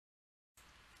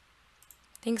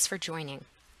Thanks for joining.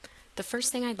 The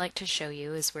first thing I'd like to show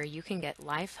you is where you can get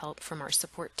live help from our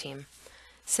support team.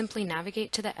 Simply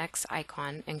navigate to the X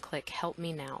icon and click Help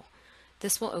Me Now.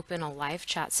 This will open a live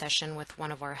chat session with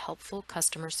one of our helpful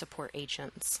customer support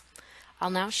agents. I'll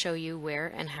now show you where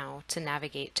and how to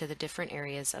navigate to the different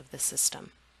areas of the system.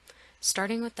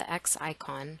 Starting with the X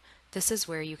icon, this is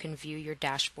where you can view your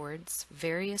dashboards,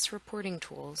 various reporting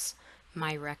tools,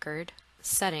 My Record,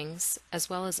 settings,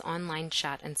 as well as online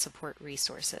chat and support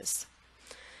resources.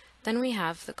 Then we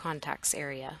have the Contacts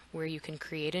area, where you can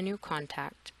create a new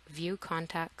contact, view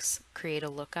contacts, create a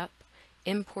lookup,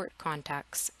 import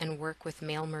contacts, and work with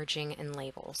mail merging and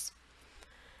labels.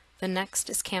 The next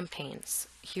is Campaigns.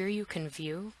 Here you can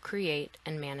view, create,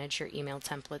 and manage your email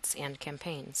templates and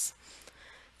campaigns.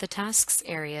 The Tasks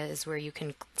area is where you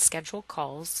can schedule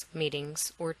calls,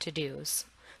 meetings, or to-dos,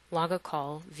 log a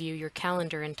call, view your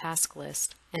calendar and task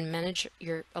list, and manage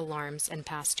your alarms and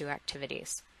past due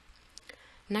activities.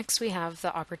 Next, we have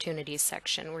the Opportunities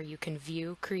section, where you can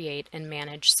view, create, and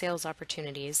manage sales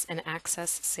opportunities and access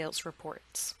sales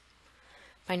reports.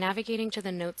 By navigating to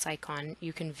the Notes icon,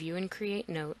 you can view and create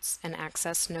notes and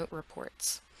access note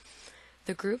reports.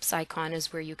 The Groups icon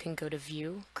is where you can go to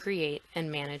view, create,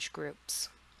 and manage groups.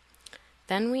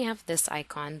 Then we have this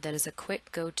icon that is a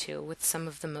quick go-to with some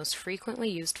of the most frequently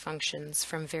used functions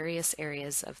from various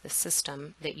areas of the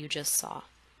system that you just saw.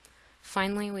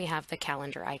 Finally, we have the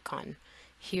Calendar icon.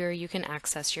 Here you can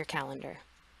access your calendar.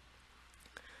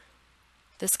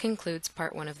 This concludes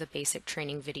part 1 of the basic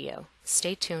training video.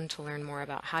 Stay tuned to learn more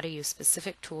about how to use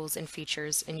specific tools and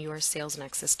features in your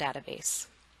SalesNexus database.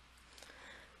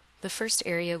 The first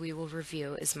area we will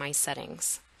review is My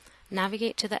Settings.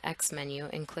 Navigate to the X menu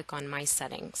and click on My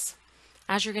Settings.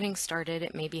 As you're getting started,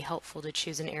 it may be helpful to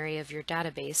choose an area of your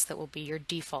database that will be your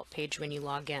default page when you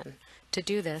log in. To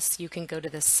do this, you can go to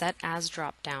the Set As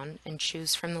drop-down and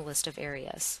choose from the list of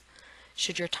areas.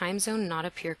 Should your time zone not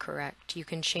appear correct, you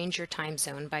can change your time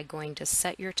zone by going to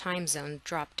Set Your Time Zone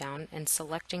drop-down and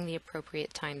selecting the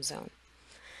appropriate time zone.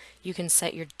 You can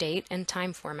set your date and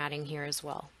time formatting here as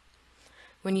well.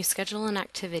 When you schedule an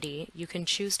activity, you can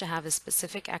choose to have a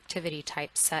specific activity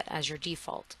type set as your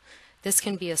default. This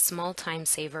can be a small time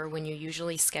saver when you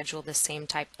usually schedule the same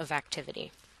type of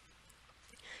activity.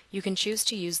 You can choose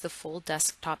to use the full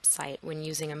desktop site when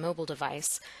using a mobile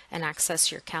device and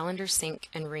access your Calendar Sync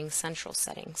and Ring Central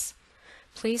settings.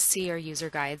 Please see our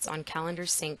user guides on Calendar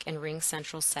Sync and Ring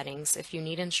Central settings if you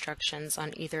need instructions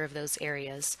on either of those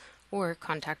areas, or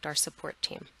contact our support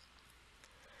team.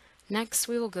 Next,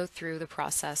 we will go through the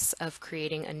process of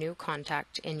creating a new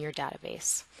contact in your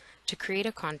database. To create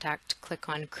a contact, click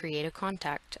on Create a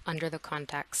Contact under the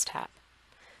Contacts tab.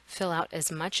 Fill out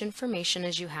as much information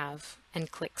as you have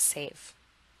and click Save.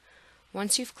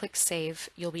 Once you've clicked Save,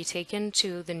 you'll be taken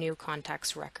to the new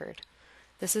contacts record.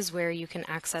 This is where you can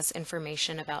access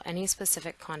information about any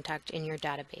specific contact in your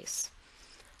database.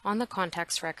 On the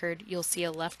contacts record, you'll see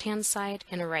a left-hand side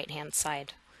and a right-hand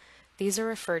side. These are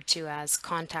referred to as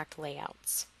contact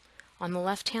layouts. On the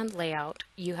left-hand layout,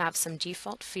 you have some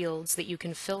default fields that you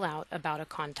can fill out about a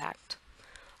contact.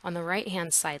 On the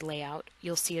right-hand side layout,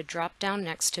 you'll see a drop-down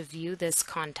next to View This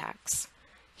Contacts.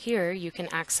 Here, you can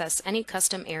access any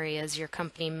custom areas your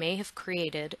company may have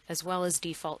created, as well as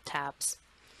default tabs.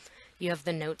 You have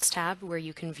the Notes tab, where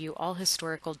you can view all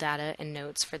historical data and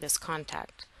notes for this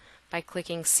contact. By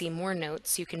clicking See More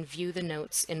Notes, you can view the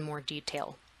notes in more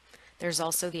detail. There's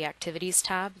also the Activities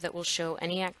tab that will show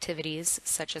any activities,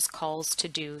 such as calls,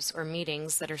 to-dos, or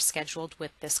meetings that are scheduled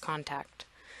with this contact.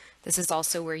 This is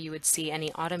also where you would see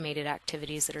any automated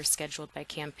activities that are scheduled by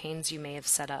campaigns you may have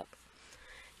set up.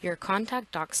 Your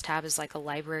Contact Docs tab is like a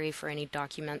library for any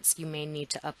documents you may need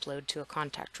to upload to a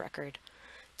contact record.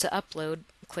 To upload,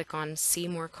 click on See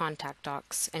More Contact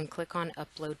Docs and click on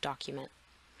Upload Document.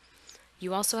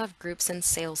 You also have Groups and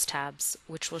Sales tabs,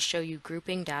 which will show you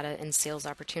grouping data and sales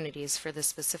opportunities for the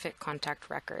specific contact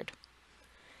record.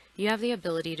 You have the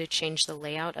ability to change the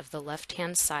layout of the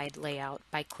left-hand side layout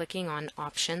by clicking on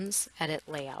Options, Edit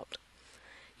Layout.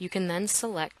 You can then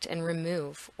select and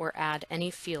remove or add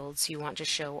any fields you want to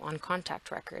show on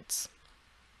contact records.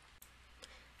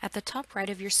 At the top right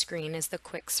of your screen is the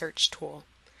Quick Search tool.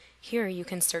 Here you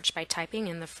can search by typing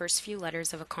in the first few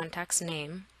letters of a contact's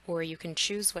name, or you can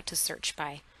choose what to search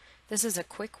by. This is a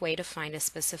quick way to find a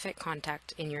specific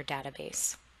contact in your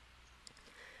database.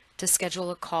 To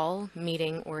schedule a call,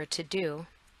 meeting, or a to-do,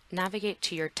 navigate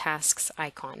to your Tasks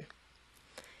icon.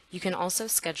 You can also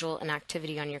schedule an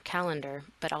activity on your calendar,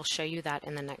 but I'll show you that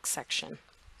in the next section.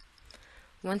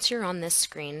 Once you're on this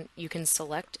screen, you can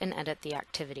select and edit the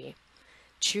activity.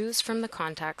 Choose from the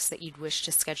contacts that you'd wish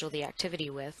to schedule the activity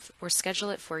with, or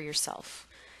schedule it for yourself.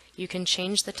 You can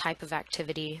change the type of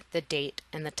activity, the date,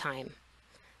 and the time.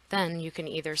 Then you can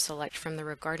either select from the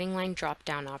regarding line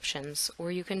drop-down options,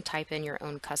 or you can type in your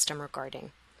own custom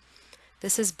regarding.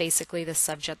 This is basically the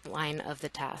subject line of the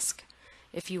task.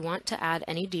 If you want to add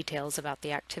any details about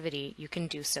the activity, you can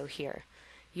do so here.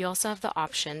 You also have the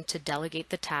option to delegate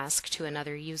the task to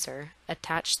another user,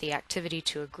 attach the activity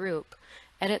to a group,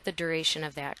 edit the duration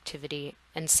of the activity,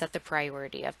 and set the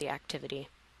priority of the activity.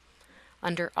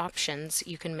 Under Options,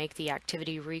 you can make the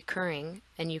activity recurring,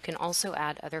 and you can also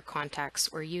add other contacts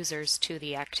or users to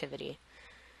the activity.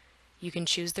 You can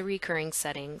choose the recurring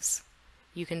settings.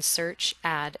 You can search,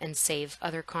 add, and save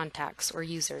other contacts or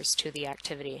users to the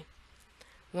activity.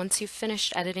 Once you've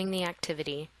finished editing the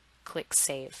activity, click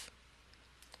Save.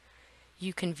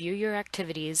 You can view your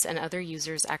activities and other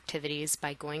users' activities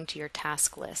by going to your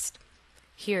task list.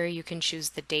 Here you can choose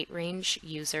the date range,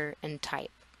 user, and type.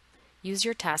 Use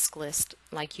your task list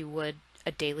like you would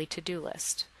a daily to-do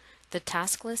list. The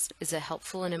task list is a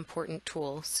helpful and important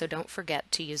tool, so don't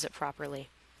forget to use it properly.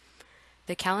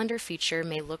 The calendar feature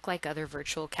may look like other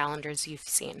virtual calendars you've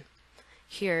seen.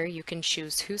 Here you can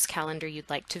choose whose calendar you'd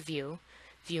like to view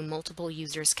multiple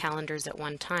users' calendars at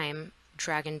one time,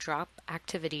 drag and drop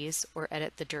activities, or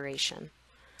edit the duration.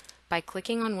 By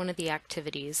clicking on one of the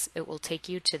activities, it will take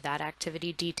you to that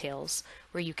activity details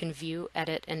where you can view,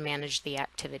 edit, and manage the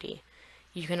activity.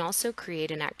 You can also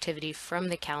create an activity from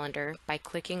the calendar by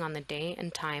clicking on the day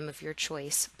and time of your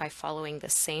choice by following the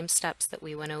same steps that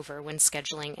we went over when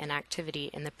scheduling an activity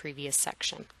in the previous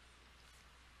section.